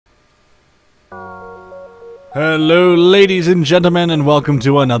Hello ladies and gentlemen, and welcome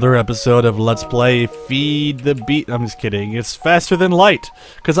to another episode of Let's Play Feed the Beat. I'm just kidding, it's faster than light,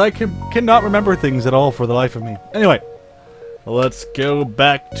 because I cannot remember things at all for the life of me. Anyway, let's go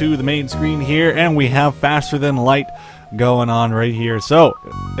back to the main screen here, and we have faster than light going on right here. So,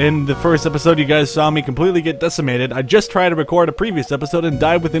 in the first episode you guys saw me completely get decimated. I just tried to record a previous episode and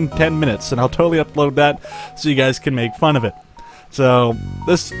died within 10 minutes, and I'll totally upload that so you guys can make fun of it. So,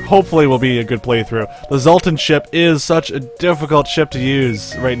 this hopefully will be a good playthrough. The Zoltan ship is such a difficult ship to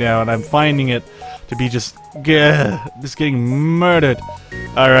use right now, and I'm finding it to be just getting murdered.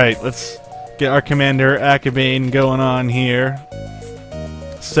 Alright, let's get our commander, Akabane, going on here.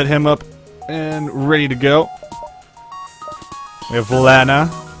 Set him up and ready to go. We have Lana,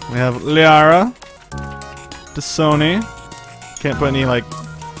 we have Liara, Dasoni. Can't put any, like,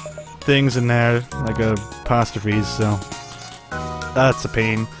 things in there, like apostrophes, so that's a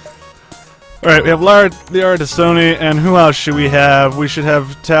pain. Alright, we have Liara, Dasoni, and who else should we have? We should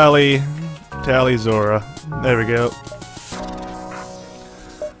have Tali Zora. There we go.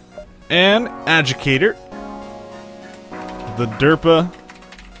 And Agitator. The Derpah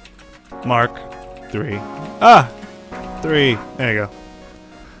Mark 3. Ah! 3. There you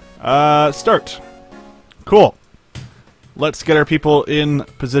go. Start. Cool. Let's get our people in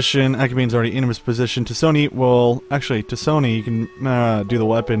position. Akabane's already in his position. Tasoni will... Actually, Tasoni, you can do the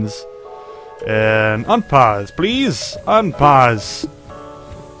weapons. And unpause, please! Unpause!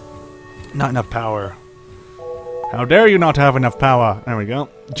 Not enough power. How dare you not have enough power? There we go.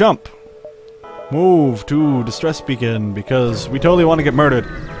 Jump! Move to Distress Beacon, because we totally want to get murdered.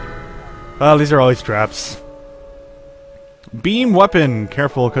 Well, these are always traps. Beam weapon.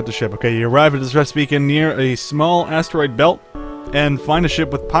 Careful, cut the ship. Okay, you arrive at the Distress Beacon near a small asteroid belt and find a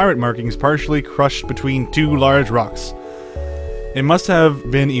ship with pirate markings partially crushed between two large rocks. It must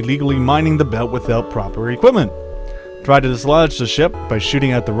have been illegally mining the belt without proper equipment. Try to dislodge the ship by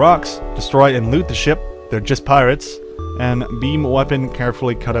shooting at the rocks, destroy and loot the ship, they're just pirates, and beam weapon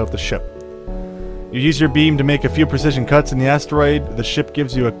carefully cut out the ship. You use your beam to make a few precision cuts in the asteroid, the ship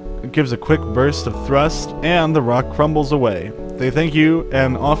gives a quick burst of thrust, and the rock crumbles away. They thank you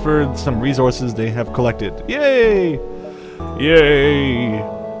and offer some resources they have collected. Yay! Yay!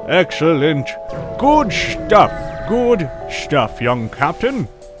 Excellent! Good stuff! Good stuff, young captain!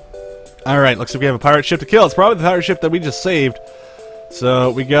 Alright, looks like we have a pirate ship to kill. It's probably the pirate ship that we just saved.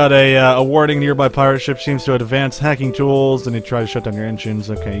 So, we got a warning. Nearby pirate ship seems to have advanced hacking tools, and they try to shut down your engines.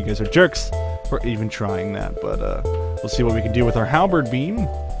 Okay, you guys are jerks for even trying that, but we'll see what we can do with our halberd beam.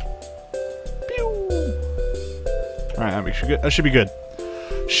 Alright, that should be good.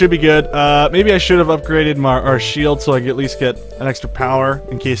 Should be good. Maybe I should have upgraded our shield so I can at least get an extra power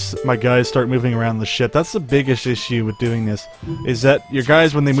in case my guys start moving around the ship. That's the biggest issue with doing this, is that your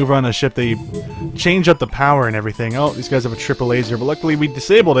guys, when they move around the ship, they change up the power and everything. Oh, these guys have a triple laser, but luckily we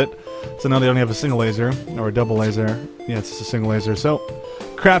disabled it, so now they only have a single laser, or a double laser. Yeah, it's just a single laser, so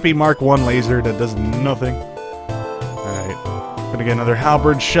crappy Mark 1 laser that does nothing. Alright. Gonna get another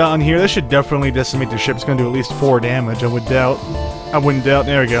halberd shot on here. This should definitely decimate the ship. It's gonna do at least 4 damage, I would doubt. I wouldn't doubt.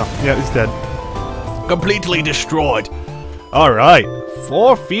 There we go. Yeah, it's dead. Completely destroyed. Alright.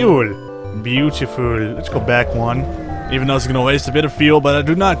 4 fuel. Beautiful. Let's go back 1. Even though it's gonna waste a bit of fuel, but I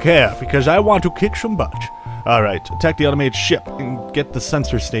do not care, because I want to kick some butt. Alright. Attack the automated ship and get the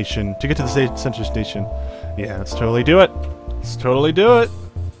sensor station. To get to the sensor station. Yeah, let's totally do it. Let's totally do it.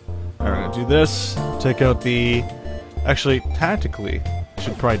 Alright, do this. Take out the... Actually, tactically, I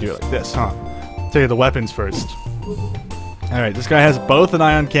should probably do it like this, huh? Take out the weapons first. Alright, this guy has both an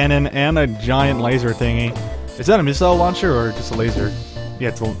ion cannon and a giant laser thingy. Is that a missile launcher or just a laser? Yeah,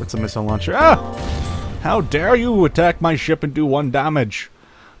 it's a missile launcher. Ah! How dare you attack my ship and do 1 damage?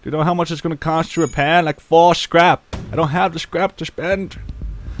 Do you know how much it's going to cost to repair? Like 4 scrap. I don't have the scrap to spend.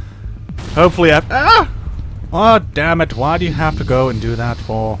 Hopefully Ah! Oh, damn it. Why do you have to go and do that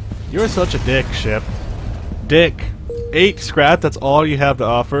for? You're such a dick, ship. Dick. 8 scrap, that's all you have to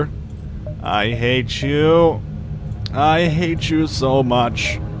offer. I hate you. I hate you so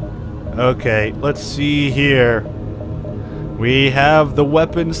much. Okay, let's see here. We have the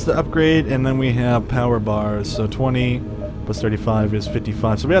weapons to upgrade, and then we have power bars. So 20 plus 35 is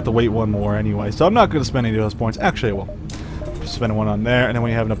 55. So we have to wait 1 more anyway. So I'm not going to spend any of those points. Actually, I will. Just spend 1 on there, and then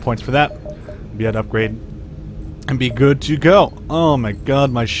we have enough points for that. Be able to upgrade and be good to go. Oh my god,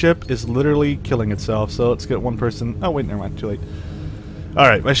 my ship is literally killing itself. So let's get 1 person. Oh wait, never mind, too late.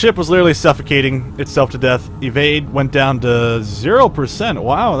 Alright, my ship was literally suffocating itself to death. Evade went down to 0%.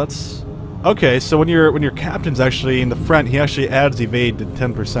 Wow, that's... Okay, so when your captain's actually in the front, he actually adds evade to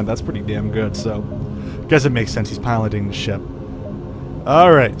 10%. That's pretty damn good, so... Guess it makes sense, he's piloting the ship.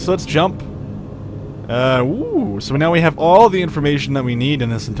 Alright, so let's jump. Ooh, so now we have all the information that we need in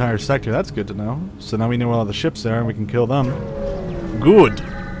this entire sector. That's good to know. So now we know where all the ships are and we can kill them. Good.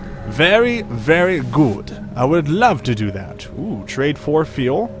 Very, very good. I would love to do that. Ooh, trade 4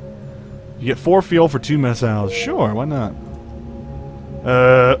 fuel. You get 4 fuel for 2 missiles. Sure, why not?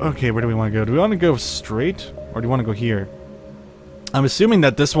 Okay, where do we want to go? Do we want to go straight? Or do we want to go here? I'm assuming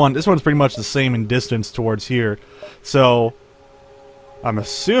that this one's pretty much the same in distance towards here. So, I'm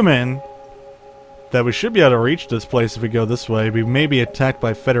assuming that we should be able to reach this place if we go this way. We may be attacked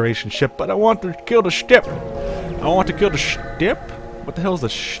by a Federation ship, but I want to kill the ship. I want to kill the ship? What the hell is the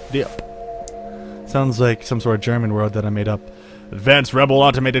ship? Sounds like some sort of German word that I made up. Advanced Rebel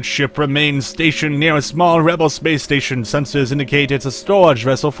automated ship remains stationed near a small Rebel space station. Sensors indicate it's a storage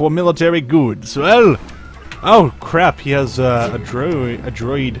vessel for military goods. Well, oh crap! He has a droid.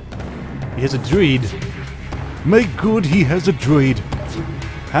 He has a droid. My god, he has a droid.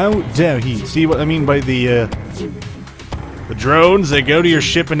 How dare he? See what I mean by the drones? They go to your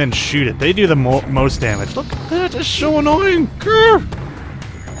ship and then shoot it. They do the most damage. Look, that is so annoying. Grr.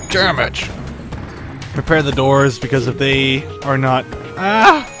 Damage. Prepare the doors because if they are not,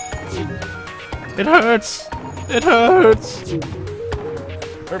 it hurts. It hurts.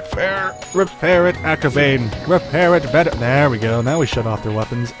 Repair it, Acabane. Repair it better. There we go. Now we shut off their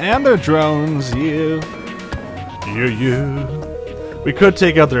weapons and their drones. You. We could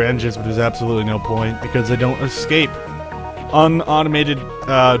take out their engines, but there's absolutely no point because they don't escape. Unautomated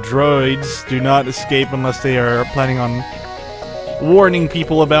droids do not escape unless they are planning on warning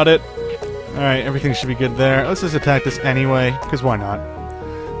people about it. Alright, everything should be good there. Let's just attack this anyway, because why not?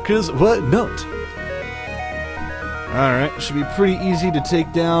 Because why not? Alright, should be pretty easy to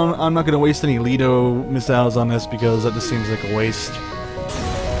take down. I'm not going to waste any Lido missiles on this because that just seems like a waste.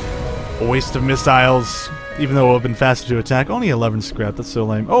 A waste of missiles. Even though it would have been faster to attack. Only 11 scrap, that's so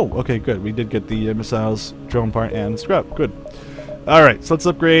lame. Oh, okay, good. We did get the missiles, drone part, and scrap. Good. Alright, so let's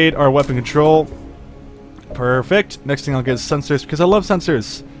upgrade our weapon control. Perfect. Next thing I'll get is sensors, because I love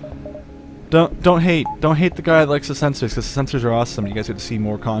sensors. Don't hate the guy that likes the sensors, because the sensors are awesome. You guys get to see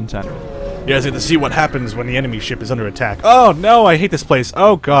more content. You guys get to see what happens when the enemy ship is under attack. Oh, no, I hate this place.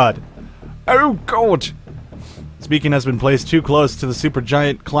 Oh, God. Oh, God. This beacon has been placed too close to the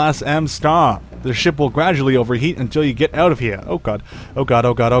supergiant Class M star. The ship will gradually overheat until you get out of here. Oh god. Oh god,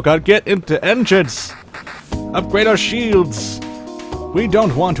 oh god, oh god. Get into engines! Upgrade our shields! We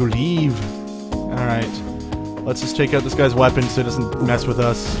don't want to leave. Alright. Let's just take out this guy's weapon so it doesn't mess with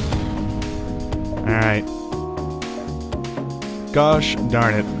us. Alright. Gosh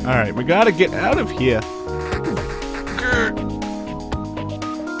darn it. Alright, we gotta get out of here.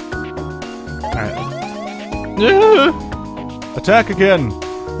 Alright. Attack again!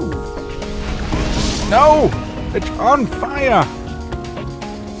 No! It's on fire!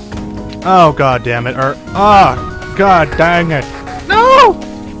 Oh god damn it. God dang it. No!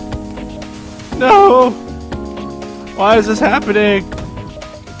 No! Why is this happening?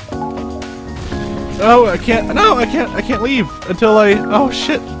 Oh, I can't. No, I can't leave until oh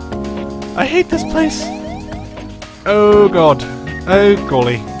shit. I hate this place. Oh god. Oh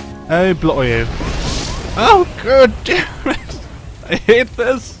golly. Oh bloody. Oh god damn it. I hate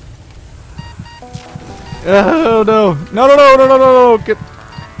this. Oh no! No! Get!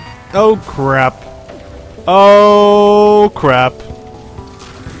 Oh crap! Oh crap!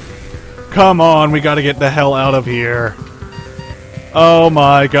 Come on, we gotta get the hell out of here! Oh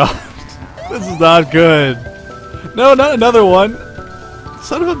my god, this is not good. No, not another one!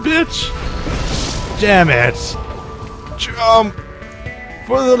 Son of a bitch! Damn it! Jump!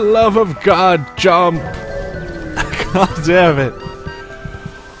 For the love of God, jump! God damn it!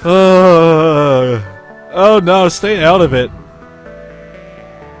 Oh no, stay out of it.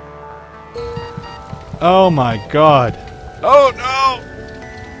 Oh my god. Oh no!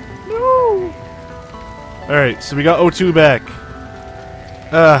 No! Alright, so we got O2 back.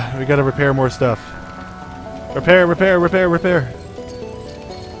 We gotta repair more stuff. Repair.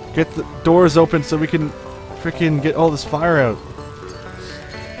 Get the doors open so we can freaking get all this fire out.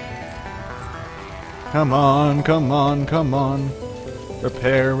 Come on.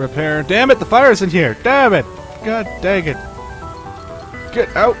 Repair. Damn it, the fire's in here. Damn it. God dang it.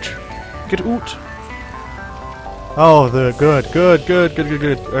 Get out. Get out. Oh, good.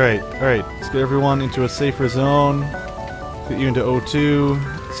 Alright. Let's get everyone into a safer zone. Get you into O2.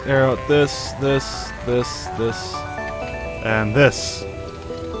 Let's air out this, and this.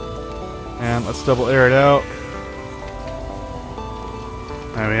 And let's double air it out.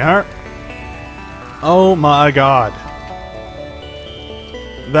 There we are. Oh my god.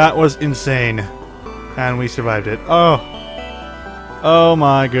 That was insane. And we survived it. Oh. Oh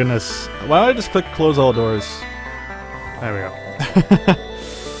my goodness. Why don't I just click close all doors? There we go.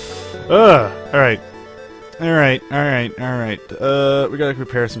 Alright. Alright. We gotta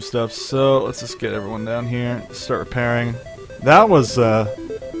repair some stuff, so let's just get everyone down here. Start repairing. That was a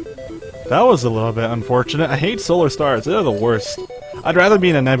little bit unfortunate. I hate solar stars. They're the worst. I'd rather be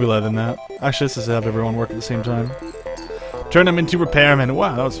in a nebula than that. Actually, let's just have everyone work at the same time. Turn them into repairmen.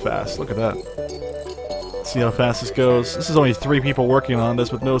 Wow, that was fast. Look at that. Let's see how fast this goes. This is only 3 people working on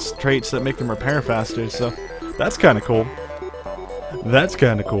this with no traits that make them repair faster, so that's kind of cool. That's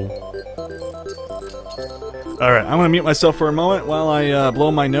kind of cool. Alright, I'm going to mute myself for a moment while I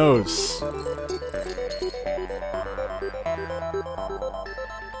blow my nose.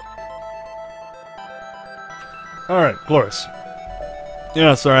 Alright, glorious.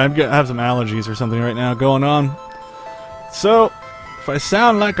 Yeah, sorry, I have some allergies or something right now going on. So, if I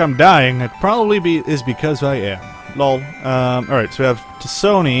sound like I'm dying, it probably is because I am. Lol. Alright, so we have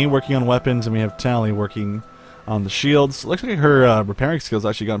Tassoni working on weapons, and we have Tally working on the shields. Looks like her repairing skills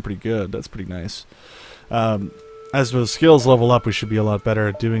actually gotten pretty good. That's pretty nice. As those skills level up, we should be a lot better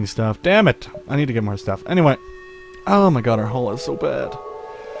at doing stuff. Damn it! I need to get more stuff. Anyway. Oh my god, our hull is so bad.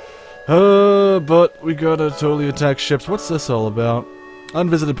 But we gotta totally attack ships. What's this all about?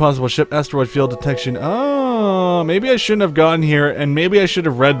 Unvisited possible ship, asteroid field detection. Oh, maybe I shouldn't have gotten here, and maybe I should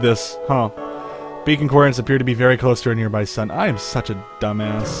have read this. Huh. Beacon coordinates appear to be very close to a nearby sun. I am such a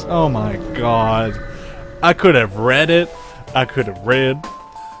dumbass. Oh my god. I could have read it. I could have read.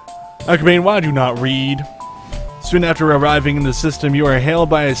 Akabane, why do you not read? Soon after arriving in the system, you are hailed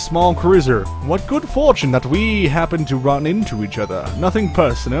by a small cruiser. What good fortune that we happen to run into each other. Nothing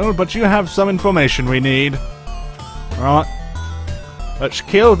personal, but you have some information we need. Alright. Let's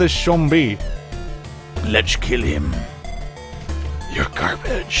kill this zombie. Let's kill him. You're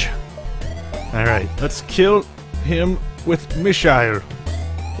garbage. Alright, let's kill him with missile.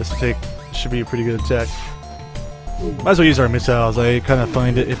 This should be a pretty good attack. Might as well use our missiles. I kind of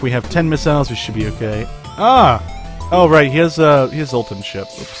find it if we have 10 missiles, we should be okay. Ah! Oh right, he has Zoltan's ship.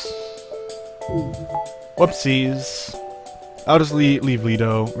 Oops. Whoopsies. I'll just leave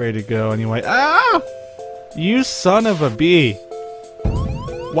Lido ready to go anyway. Ah! You son of a bee.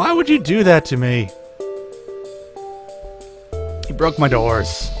 Why would you do that to me? He broke my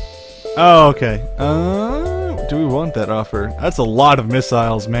doors. Oh, okay. Do we want that offer? That's a lot of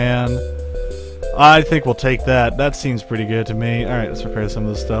missiles, man. I think we'll take that. That seems pretty good to me. Alright, let's repair some of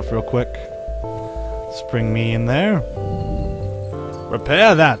this stuff real quick. Let's bring me in there.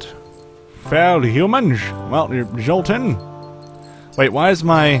 Repair that. Failed humans. Well, you're Zoltan. Wait, why is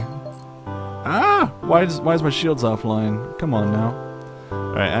my... Why is my shields offline? Come on now.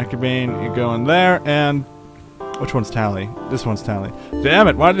 Alright, Akabane, you're going there, and... Which one's Tally? This one's Tally. Damn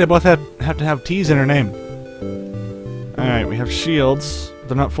it, why do they both have to have T's in her name? Alright, we have shields.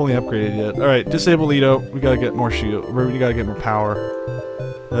 They're not fully upgraded yet. Alright, disable Lido. We gotta get more shield. We gotta get more power.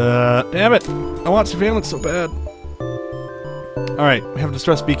 Damn it! I want surveillance so bad. Alright, we have a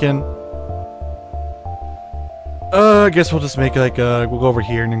distress beacon. I guess we'll just make like, we'll go over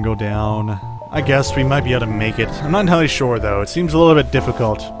here and then go down. I guess we might be able to make it. I'm not entirely sure though. It seems a little bit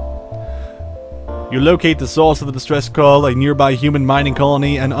difficult. You locate the source of the distress call, a nearby human mining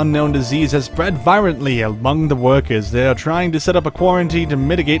colony. An unknown disease has spread virulently among the workers. They are trying to set up a quarantine to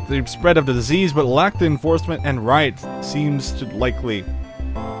mitigate the spread of the disease, but lack the enforcement and right seems to likely.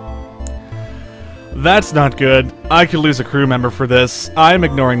 That's not good. I could lose a crew member for this. I'm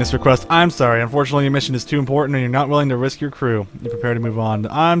ignoring this request. I'm sorry. Unfortunately, your mission is too important and you're not willing to risk your crew. You prepare to move on.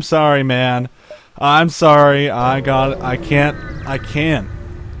 I'm sorry, man. I'm sorry. I can't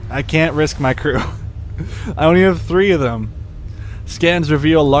risk my crew. I only have 3 of them. Scans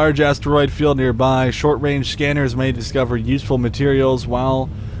reveal a large asteroid field nearby. Short-range scanners may discover useful materials while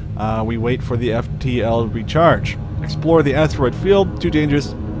we wait for the FTL recharge. Explore the asteroid field. Too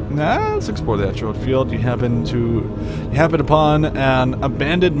dangerous. Nah, let's explore the asteroid field. You happen upon an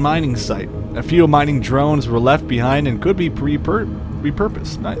abandoned mining site. A few mining drones were left behind and could be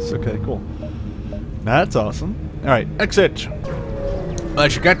repurposed. Nice. Okay, cool. That's awesome. All right, exit.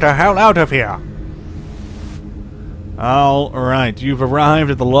 Let's get the hell out of here. Alright, you've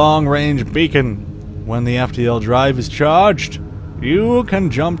arrived at the long-range beacon. When the FTL drive is charged, you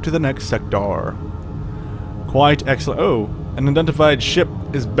can jump to the next sector. Quite excellent. Oh, an identified ship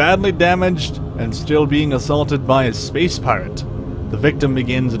is badly damaged and still being assaulted by a space pirate. The victim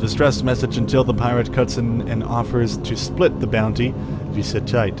begins a distress message until the pirate cuts in and offers to split the bounty if you sit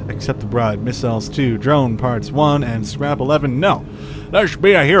tight. Accept the bribe. Missiles 2, drone parts 1, and scrap 11. No. Let's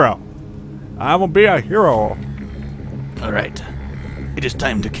be a hero. I will be a hero. Alright. It is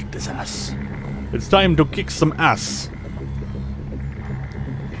time to kick this ass. It's time to kick some ass.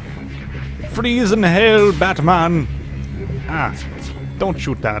 Freeze in hell, Batman! Ah, don't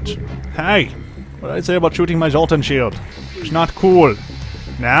shoot that. Hey, what did I say about shooting my Zoltan shield? It's not cool.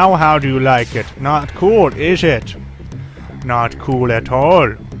 Now how do you like it? Not cool, is it? Not cool at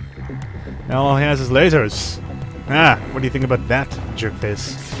all. Now all he has is lasers. Ah, what do you think about that,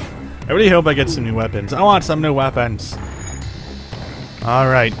 jerkface? I really hope I get some new weapons. I want some new weapons.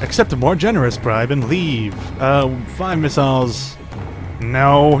 Alright, accept a more generous bribe and leave. 5 missiles.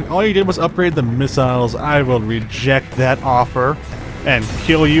 No, all you did was upgrade the missiles. I will reject that offer and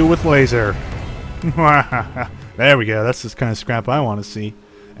kill you with laser. There we go, that's the kind of scrap I want to see.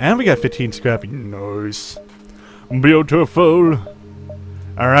 And we got 15 scrap. Nice. Beautiful.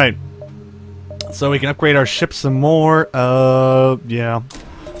 Alright. So we can upgrade our ship some more. Yeah.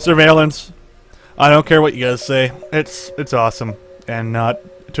 Surveillance. I don't care what you guys say. It's awesome. And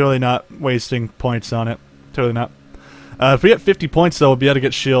totally not wasting points on it. Totally not. If we get 50 points though, we'll be able to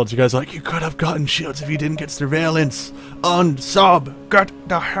get shields. You guys are like, you could have gotten shields if you didn't get surveillance. Unsub. Get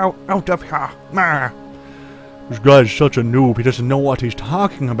the hell out of here. Nah. This guy's such a noob. He doesn't know what he's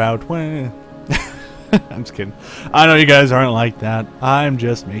talking about. I'm just kidding. I know you guys aren't like that. I'm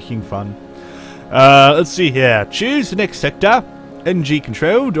just making fun. Let's see here. Choose the next sector. NG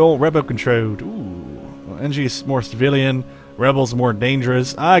controlled or Rebel controlled? Ooh. Well, NG is more civilian. Rebel's more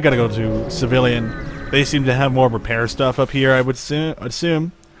dangerous. I gotta go to civilian. They seem to have more repair stuff up here, I would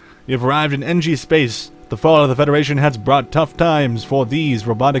assume. You've arrived in NG space. The fall of the Federation has brought tough times for these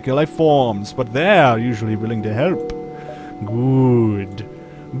robotic life forms, but they're usually willing to help. Good.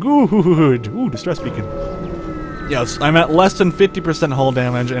 Good. Ooh, distress beacon. Yes, I'm at less than 50% hull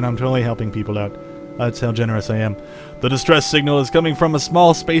damage, and I'm totally helping people out. That's how generous I am. The distress signal is coming from a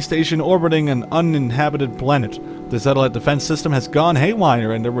small space station orbiting an uninhabited planet. The satellite defense system has gone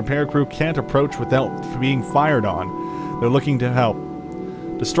haywire, and the repair crew can't approach without being fired on. They're looking to help.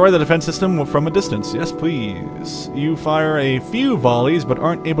 Destroy the defense system from a distance. Yes, please. You fire a few volleys, but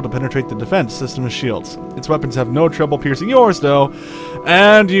aren't able to penetrate the defense system's shields. Its weapons have no trouble piercing yours, though.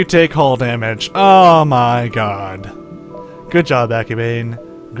 And you take hull damage. Oh my god. Good job,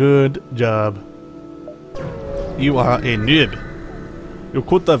 Akibane. Good job. You are a noob. You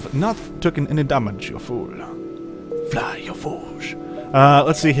could have not taken any damage, you fool. Fly, you fools.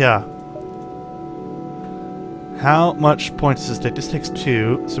 Let's see here. How much points does this take? This takes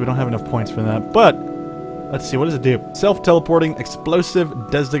 2, so we don't have enough points for that. But, let's see, what does it do? Self-teleporting explosive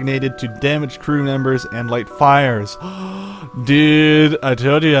designated to damage crew members and light fires. Dude, I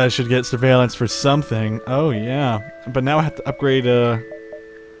told you I should get surveillance for something. Oh, yeah. But now I have to upgrade,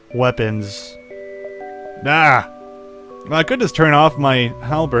 weapons. Nah! Well, I could just turn off my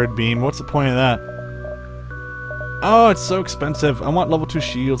halberd beam. What's the point of that? Oh, it's so expensive. I want level 2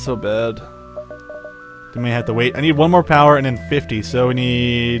 shield so bad. We may have to wait. I need 1 more power and then 50, so we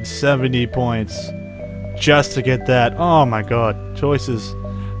need 70 points just to get that. Oh my god. Choices.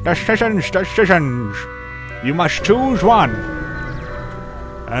 Decisions. You must choose one.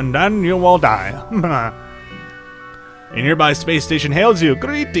 And then you will die. A nearby space station hails you.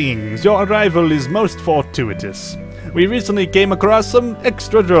 Greetings. Your arrival is most fortuitous. We recently came across some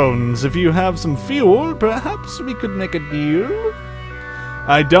extra drones. If you have some fuel, perhaps we could make a deal?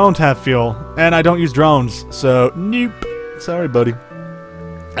 I don't have fuel, and I don't use drones, so nope. Sorry, buddy.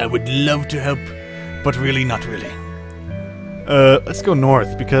 I would love to help, but really not really. Let's go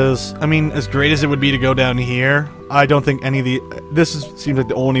north, because, I mean, as great as it would be to go down here, I don't think any of the... seems like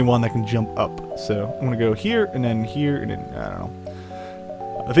the only one that can jump up. So, I'm gonna go here, and then, I don't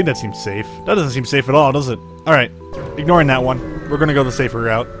know. I think that seems safe. That doesn't seem safe at all, does it? Alright, ignoring that one. We're gonna go the safer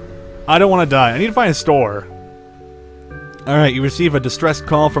route. I don't want to die. I need to find a store. Alright, you receive a distress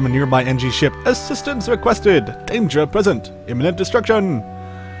call from a nearby NG ship. Assistance requested. Danger present. Imminent destruction.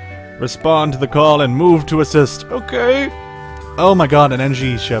 Respond to the call and move to assist. Okay. Oh my god, an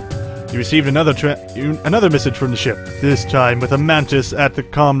NG ship. You received another message from the ship. This time with a mantis at the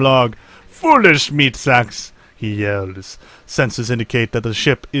comm log. Foolish meat sacks, he yells. Sensors indicate that the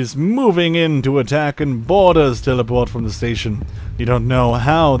ship is moving in to attack and borders teleport from the station. You don't know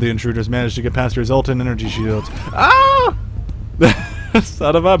how the intruders managed to get past your Zoltan energy shields. Ah!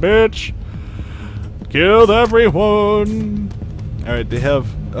 Son of a bitch! Killed everyone! Alright, they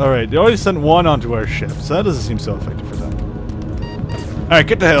already sent one onto our ship, so that doesn't seem so effective for them. Alright,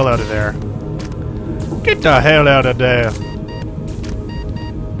 get the hell out of there. Get the hell out of there!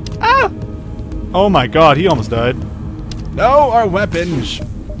 Ah! Oh my god, he almost died. No, our weapons!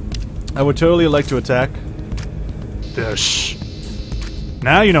 I would totally like to attack. Dish.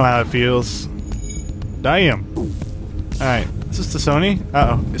 Now you know how it feels. Damn. Alright, is this the Sony?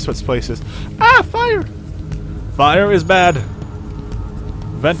 Uh-oh, it switched places. Ah, fire! Fire is bad.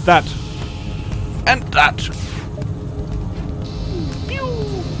 Vent that. And that.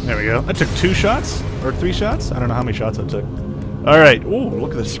 There we go. I took 2 shots? Or 3 shots? I don't know how many shots I took. Alright. Ooh,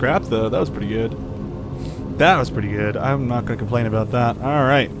 look at the scrap, though. That was pretty good. That was pretty good. I'm not going to complain about that.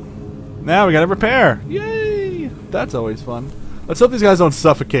 Alright. Now we got to repair. Yay! That's always fun. Let's hope these guys don't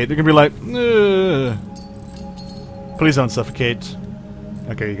suffocate. They're going to be like, ugh. Please don't suffocate.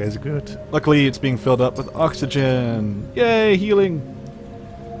 Okay, you guys are good. Luckily, it's being filled up with oxygen. Yay, healing.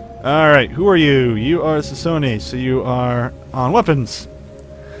 Alright, who are you? You are Sasoni, so you are on weapons.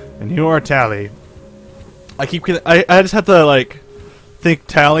 And you are Tally. I just have to, like, think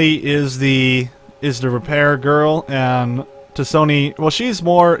Tally is the repair girl, and Sasoni, well,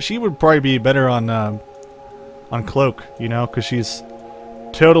 she would probably be better on Cloak, you know, because she's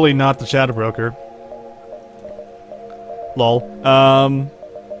totally not the Shadow Broker. Lol.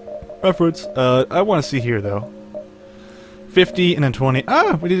 Reference. I want to see here, though. 50 and then 20.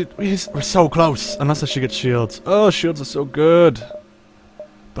 Ah, we're so close. Unless I should get shields. Oh, shields are so good.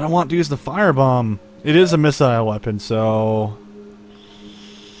 But I want to use the firebomb. It is a missile weapon, so...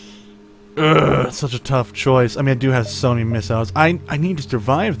 Ugh, it's such a tough choice. I mean, I do have so many missiles. I need to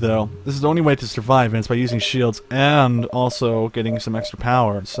survive, though. This is the only way to survive, and it's by using shields and also getting some extra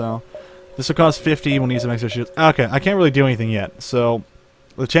power, so... This will cost 50 when we need some extra shields. Okay, I can't really do anything yet, so...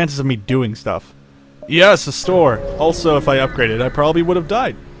 The chances of me doing stuff. Yes, a store! Also, if I upgraded, I probably would have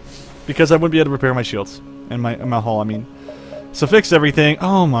died. Because I wouldn't be able to repair my shields. And my hull, I mean. So fix everything.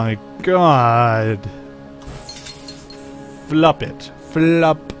 Oh my god. Flop it.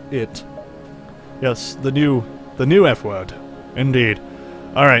 Flop it. Yes, the new F word. Indeed.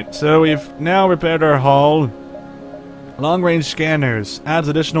 Alright, so we've now repaired our hull. Long-range scanners. Adds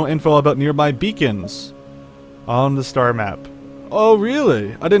additional info about nearby beacons. On the star map. Oh,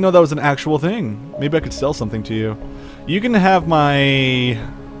 really? I didn't know that was an actual thing. Maybe I could sell something to you. You can have my...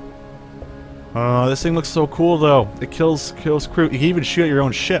 Oh, this thing looks so cool, though. It kills crew. You can even shoot at your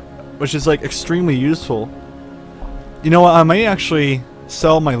own ship, which is, like, extremely useful. You know what? I may actually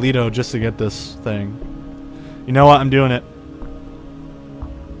sell my Lido just to get this thing. You know what? I'm doing it.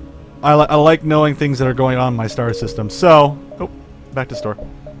 I like knowing things that are going on in my star system. So, oh, back to store.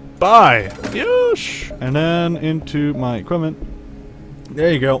 Buy! Yes! And then into my equipment.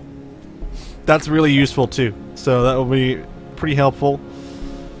 There you go. That's really useful, too. So that will be pretty helpful.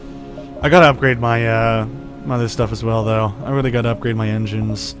 I gotta upgrade my other stuff as well, though. I really gotta upgrade my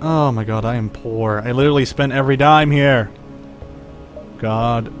engines. Oh my god, I am poor. I literally spent every dime here.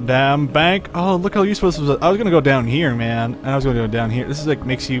 God damn bank. Oh, look how useful this was. I was gonna go down here, man. And I was gonna go down here. This is like,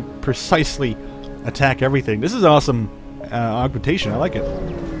 makes you precisely attack everything. This is awesome augmentation. I like it.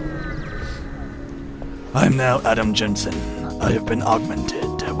 I'm now Adam Jensen. I have been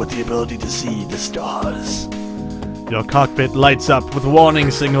augmented with the ability to see the stars. Your cockpit lights up with warning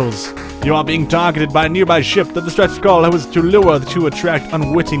signals. You are being targeted by a nearby ship. The distress call was to lure to attract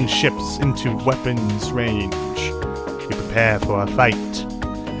unwitting ships into weapons range. You prepare for a fight.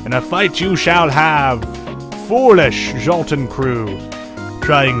 In a fight you shall have foolish Zoltan crew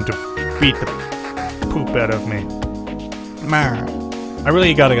trying to beat the poop out of me. I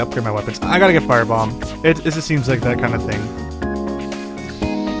really gotta upgrade my weapons. I gotta get firebomb. It just seems like that kind of thing.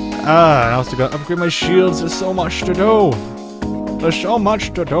 I also gotta upgrade my shields. There's so much to do. There's so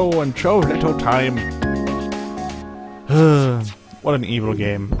much to do and so little time. What an evil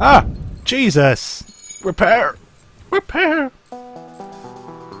game. Ah! Jesus! Repair! Repair!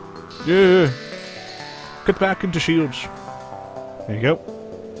 Yeah. Get back into shields. There you go.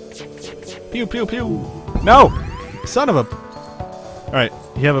 Pew pew pew! No! Son of a... Alright,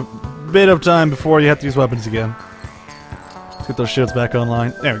 you have a bit of time before you have to use weapons again. Let's get those shields back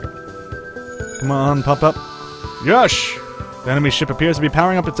online. There we go. Come on, pop up. Yosh! The enemy ship appears to be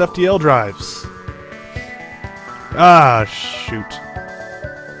powering up its FTL drives. Ah, shoot.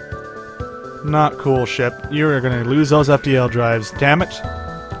 Not cool, ship. You're gonna lose those FTL drives. Damn it.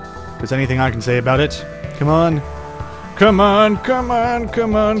 If there's anything I can say about it. Come on. Come on, come on,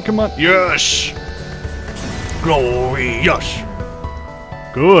 come on, come on. Yosh! Glory, yosh!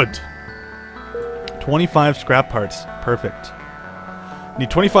 Good. 25 scrap parts. Perfect. Need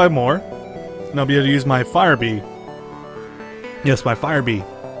 25 more, and I'll be able to use my Fire Bee. Yes, my Fire Bee.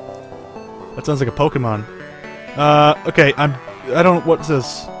 That sounds like a Pokemon. Okay, I don't... What's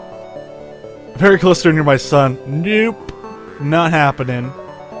this? Very close to a nearby sun. Nope. Not happening.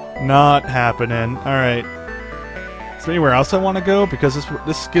 Not happening. Alright. Is there anywhere else I want to go? Because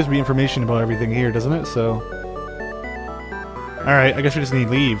this gives me information about everything here, doesn't it? So... Alright, I guess we just need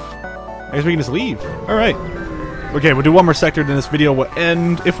to leave. I guess we can just leave. Alright. Okay, we'll do one more sector, then this video will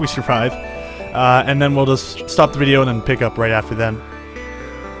end, if we survive. And then we'll just stop the video and then pick up right after then.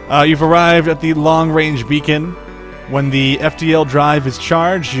 You've arrived at the long-range beacon. When the FTL drive is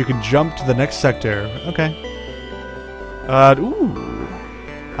charged, you can jump to the next sector. Okay. Ooh.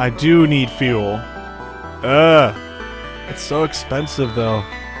 I do need fuel. It's so expensive, though.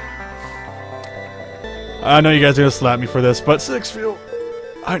 I know you guys are gonna slap me for this, but 6 fuel.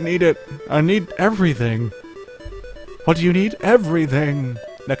 I need it. I need everything. What do you need? Everything.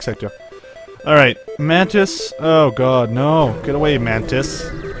 Next sector. Alright, Mantis. Oh god, no. Get away, Mantis.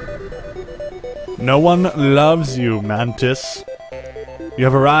 No one loves you, Mantis. You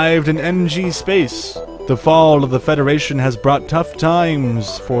have arrived in NG space. The fall of the Federation has brought tough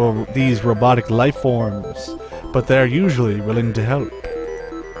times for these robotic life forms, but they're usually willing to help.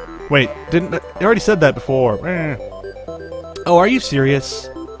 Wait, I already said that before. Oh, are you serious?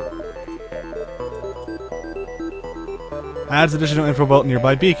 Adds additional info about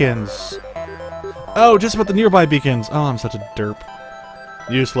nearby beacons. Oh, just about the nearby beacons. Oh, I'm such a derp.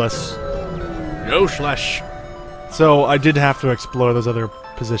 Useless. Useless. So I did have to explore those other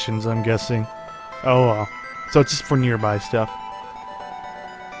positions, I'm guessing. Oh well. So it's just for nearby stuff.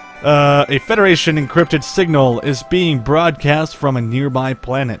 A Federation encrypted signal is being broadcast from a nearby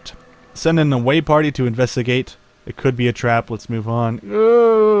planet. Send an away party to investigate. It could be a trap. Let's move on.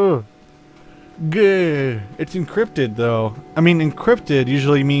 Good. It's encrypted, though. I mean, encrypted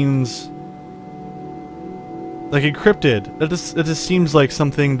usually means... like, encrypted. That just seems like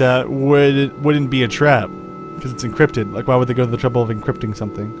something that wouldn't be a trap. Because it's encrypted. Like, why would they go to the trouble of encrypting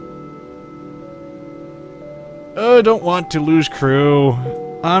something? Oh, I don't want to lose crew.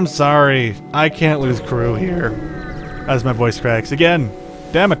 I'm sorry. I can't lose crew here. As my voice cracks. Again.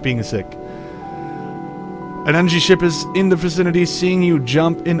 Damn it, being sick. An NG ship is in the vicinity, seeing you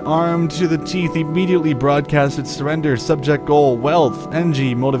jump in armed to the teeth, immediately broadcast its surrender. Subject goal, wealth,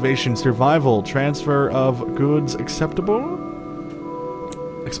 NG, motivation, survival, transfer of goods acceptable?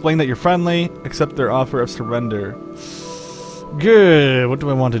 Explain that you're friendly, accept their offer of surrender. Good, what do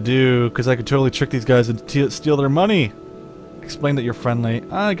I want to do? Because I could totally trick these guys and steal their money. Explain that you're friendly.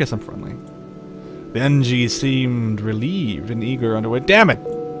 I guess I'm friendly. The NG seemed relieved and eager underway. Damn it!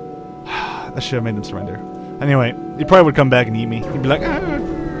 I should have made them surrender. Anyway, he probably would come back and eat me. He'd be like,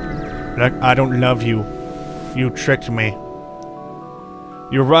 ah. Like, I don't love you. You tricked me.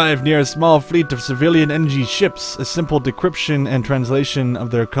 You arrive near a small fleet of civilian NG ships. A simple decryption and translation of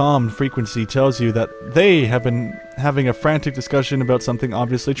their comm frequency tells you that they have been having a frantic discussion about something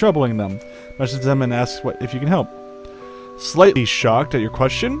obviously troubling them. Message them and ask if you can help. Slightly shocked at your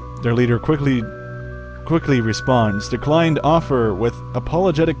question, their leader quickly responds. Declined offer with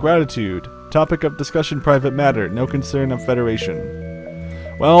apologetic gratitude. Topic of discussion, private matter. No concern of Federation.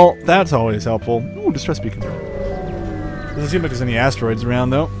 Well, that's always helpful. Ooh, distress beacon. Doesn't seem like there's any asteroids around,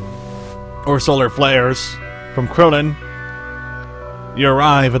 though. Or solar flares. From Krillin. You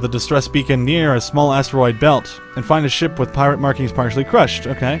arrive at the distress beacon near a small asteroid belt and find a ship with pirate markings partially crushed.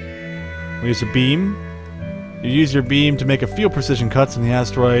 Okay. We use a beam. You use your beam to make a few precision cuts in the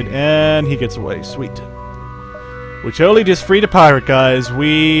asteroid, and he gets away. Sweet. We totally just freed a pirate, guys.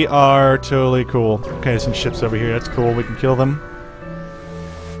 We are totally cool. Okay, some ships over here. That's cool. We can kill them.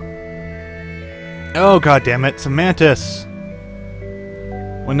 Oh, god damn it. It's a Mantis.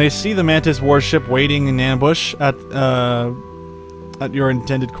 When they see the Mantis warship waiting in ambush at your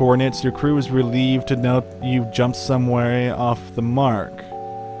intended coordinates, your crew is relieved to note you've jumped somewhere off the mark.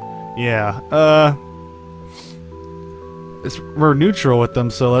 Yeah, we're neutral with them,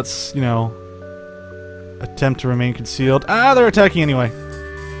 so let's, you know, attempt to remain concealed. Ah, they're attacking anyway.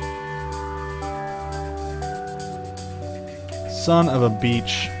 Son of a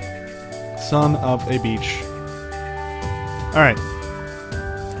beach. Son of a beach. Alright.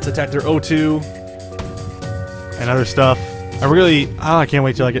 Let's attack their O2 and other stuff. I can't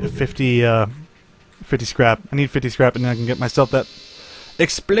wait till I get 50 scrap. I need 50 scrap and then I can get myself that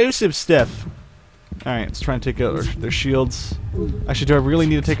explosive stuff. Alright, let's try and take out their shields. Actually, do I really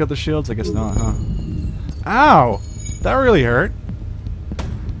need to take out their shields? I guess not, huh? Ow! That really hurt.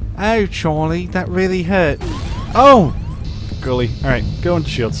 Oh, Charlie, that really hurt. Oh! Girly. Alright, go into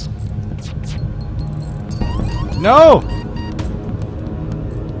shields. No!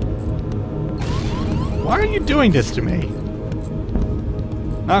 Why are you doing this to me?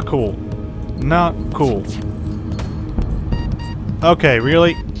 Not cool. Not cool. Okay,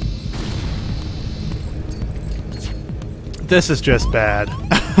 really? This is just bad.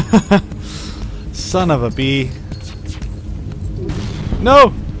 Son of a bee.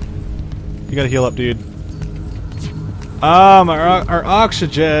 No! You gotta heal up, dude. Our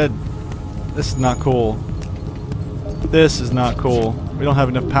oxygen. This is not cool. This is not cool. We don't have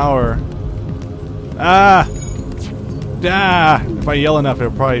enough power. Ah! Ah! If I yell enough,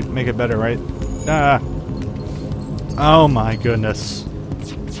 it'll probably make it better, right? Ah. Oh my goodness.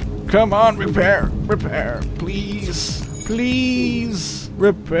 Come on, repair! Repair! Please! Please!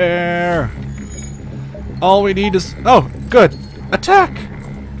 Repair! All we need is... Oh, good! Attack!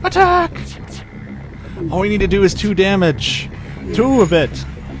 Attack! All we need to do is 2 damage. 2 of it.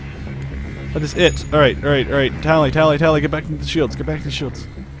 That is it. Alright, alright, alright. Tally, tally, tally. Get back into the shields. Get back to the shields.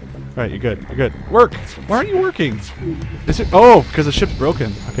 Alright, you're good. You're good. Work! Why aren't you working? Is it... Oh, because the ship's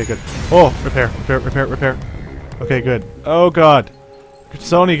broken. Okay, good. Oh, repair, repair, repair, repair. Okay, good. Oh, God.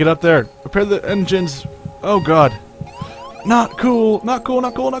 Sony, get up there. Repair the engines. Oh, God. Not cool. Not cool,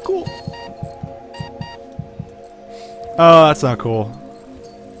 not cool, not cool. Oh, that's not cool.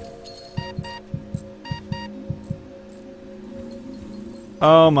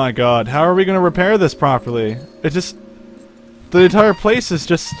 Oh, my God. How are we going to repair this properly? It just... The entire place is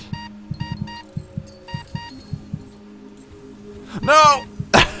just... No!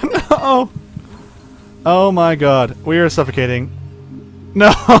 No! Oh my God. We are suffocating.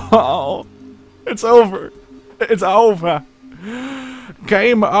 No! It's over. It's over.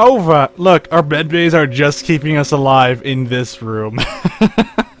 Game over. Look, our bed bays are just keeping us alive in this room.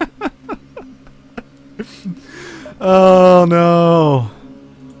 Oh no.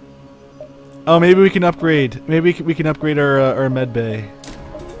 Oh, maybe we can upgrade. Maybe we can upgrade our med bay.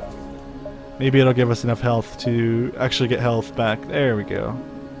 Maybe it'll give us enough health to actually get health back. There we go.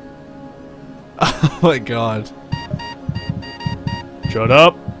 Oh my God. Shut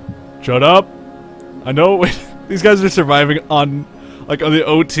up. Shut up. I know these guys are surviving on like on the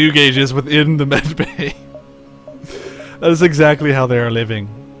O2 gauges within the med bay. That is exactly how they are living.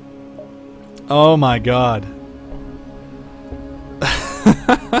 Oh my God.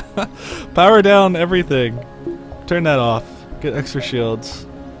 Power down everything. Turn that off. Get extra shields.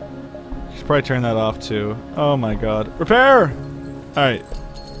 Should probably turn that off too. Oh my God. Repair! Alright.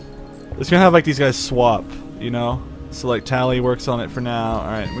 It's gonna have like these guys swap, you know? So like Tally works on it for now.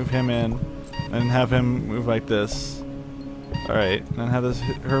 Alright, move him in. And have him move like this. Alright, and then have this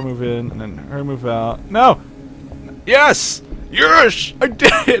her move in, and then her move out. No! Yes! Yes! I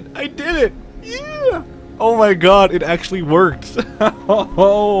did it! I did it! Yeah! Oh my God, it actually worked.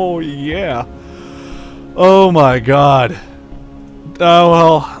 Oh yeah. Oh my God. Oh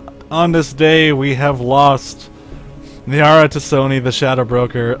well, on this day we have lost Niara to Sony, the Shadow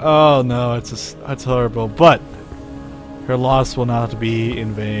Broker. Oh no, it's horrible. But her loss will not be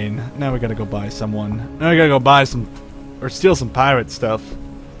in vain. Now we gotta go buy someone. Now we gotta go buy some, or steal some pirate stuff.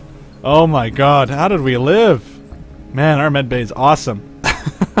 Oh my God, how did we live? Man, our med bay is awesome.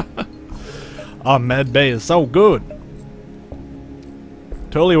 Our med bay is so good.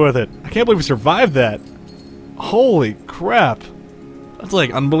 Totally worth it. I can't believe we survived that. Holy crap. That's like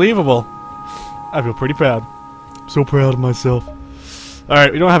unbelievable. I feel pretty proud. So proud of myself.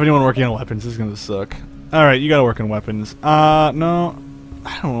 Alright, we don't have anyone working on weapons. This is gonna suck. Alright, you gotta work on weapons. No.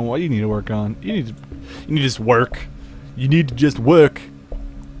 I don't know what you need to work on. You need to just work. You need to just work.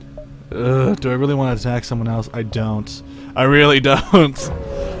 Do I really want to attack someone else? I don't. I really don't.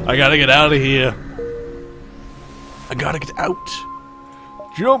 I gotta get out of here. I gotta get out.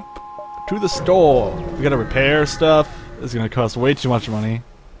 Jump to the store. We gotta repair stuff. It's gonna cost way too much money.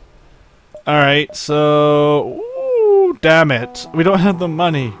 Alright, so... Ooh, damn it. We don't have the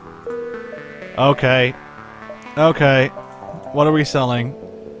money. Okay. Okay. What are we selling?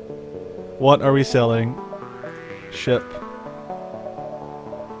 What are we selling? Ship.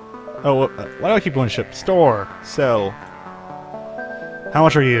 Oh, why do I keep going ship? Store. Sell. How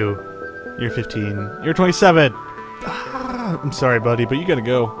much are you? You're 15. You're 27. Ah, I'm sorry, buddy, but you gotta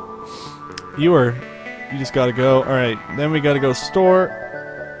go. You just gotta go. Alright, then we gotta go store.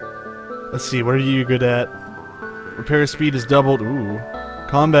 Let's see, what are you good at? Repair speed is doubled. Ooh.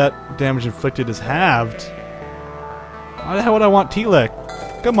 Combat damage inflicted is halved. Why the hell would I want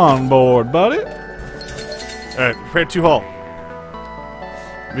T-Lec? Come on board, buddy. Alright, repair 2 hull.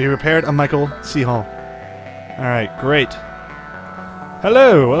 We repaired a Michael C. Hull. Alright, great.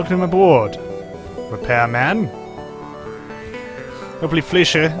 Hello, welcome aboard, repairman. Hopefully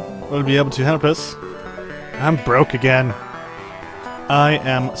Felicia will be able to help us. I'm broke again. I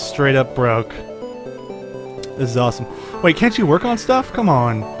am straight up broke. This is awesome. Wait, can't you work on stuff? Come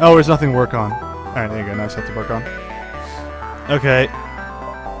on. Oh, there's nothing to work on. Alright, there you go. Now I just have to work on. Okay.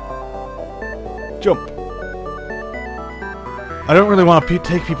 Jump. I don't really want to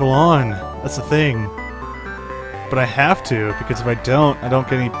take people on. That's the thing. But I have to, because if I don't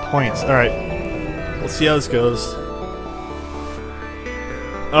get any points. Alright. Let's see how this goes.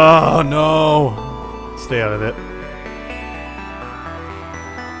 Oh, no. Stay out of it.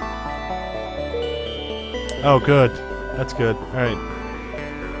 Oh, good. That's good. Alright.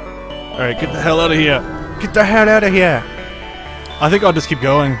 Alright, get the hell out of here. Get the hell out of here. I think I'll just keep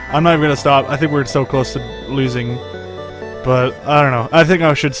going. I'm not even going to stop. I think we're so close to losing. But, I don't know. I think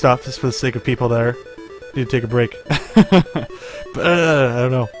I should stop just for the sake of people there. Need to take a break. But, I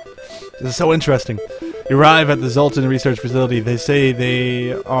don't know. This is so interesting. You arrive at the Zoltan research facility. They say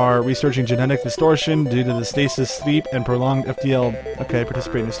they are researching genetic distortion due to the stasis, sleep, and prolonged FTL. Okay,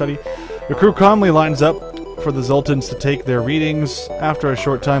 participate in the study. Your crew calmly lines up for the Zoltans to take their readings. After a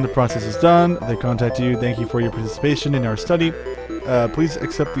short time, the process is done. They contact you. Thank you for your participation in our study. Please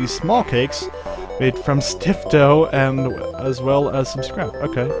accept these small cakes made from stiff dough and as well as some scrap.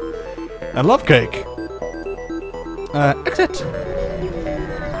 Okay. I love cake. Exit.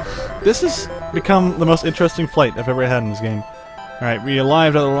 This has become the most interesting flight I've ever had in this game. Alright, we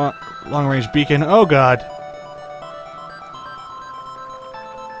arrived at the long-range beacon. Oh god.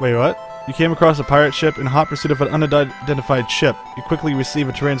 Wait, what? You came across a pirate ship in hot pursuit of an unidentified ship. You quickly receive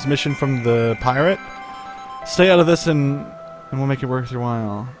a transmission from the pirate. Stay out of this and we'll make it worth your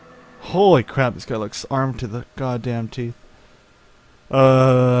while. Holy crap, this guy looks armed to the goddamn teeth. Do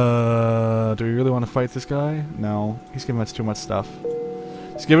we really want to fight this guy? No. He's giving us too much stuff.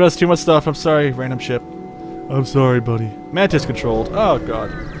 He's giving us too much stuff. I'm sorry, random ship. I'm sorry, buddy. Mantis controlled. Oh, God.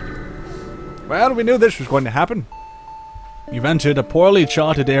 Well, we knew this was going to happen. You've entered a poorly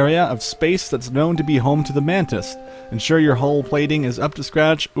charted area of space that's known to be home to the Mantis. Ensure your hull plating is up to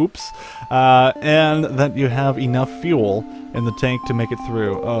scratch, oops, and that you have enough fuel in the tank to make it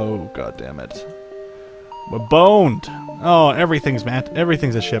through. Oh, god damn it. We're boned! Oh, everything's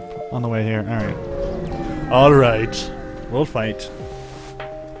a ship on the way here. Alright. Alright. We'll fight.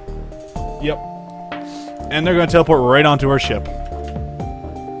 Yep. And they're gonna teleport right onto our ship.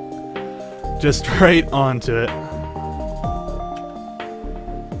 Just right onto it.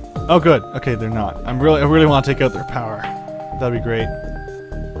 Oh, good. Okay, they're not. I really want to take out their power. That'd be great.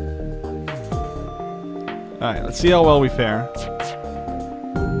 Alright, let's see how well we fare.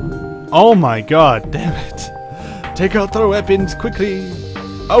 Oh my god, damn it. Take out their weapons quickly.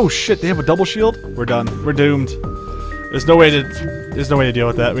 Oh shit, they have a double shield? We're done. We're doomed. There's no way to deal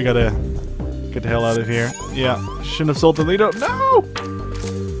with that. We gotta get the hell out of here. Yeah. Shouldn't have sold the leader. No!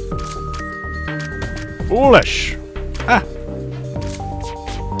 Foolish. Ah!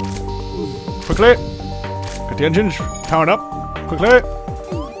 Quickly! Get the engines powered up. Quickly!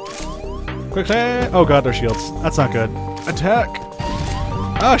 Quickly! Oh god, their shields. That's not good. Attack!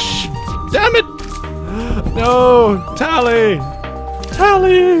 Oh damn it! No! Tally!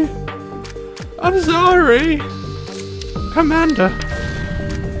 Tally! I'm sorry! Commander!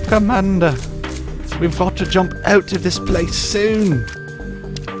 Commander! We've got to jump out of this place soon!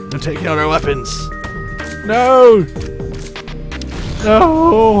 And take out our weapons! No!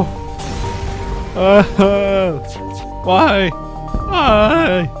 No! Why?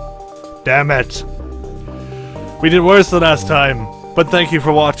 Why? Damn it. We did worse the last time, but thank you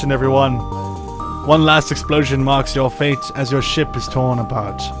for watching, everyone. One last explosion marks your fate as your ship is torn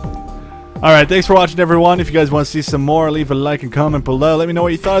apart. Alright, thanks for watching, everyone. If you guys want to see some more, leave a like and comment below. Let me know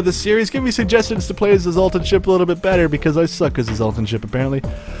what you thought of this series. Give me suggestions to play as the Zoltan ship a little bit better, because I suck as a Zoltan ship, apparently.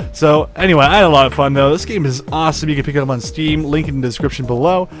 So, anyway, I had a lot of fun, though. This game is awesome. You can pick it up on Steam. Link in the description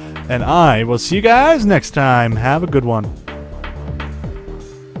below. And I will see you guys next time. Have a good one.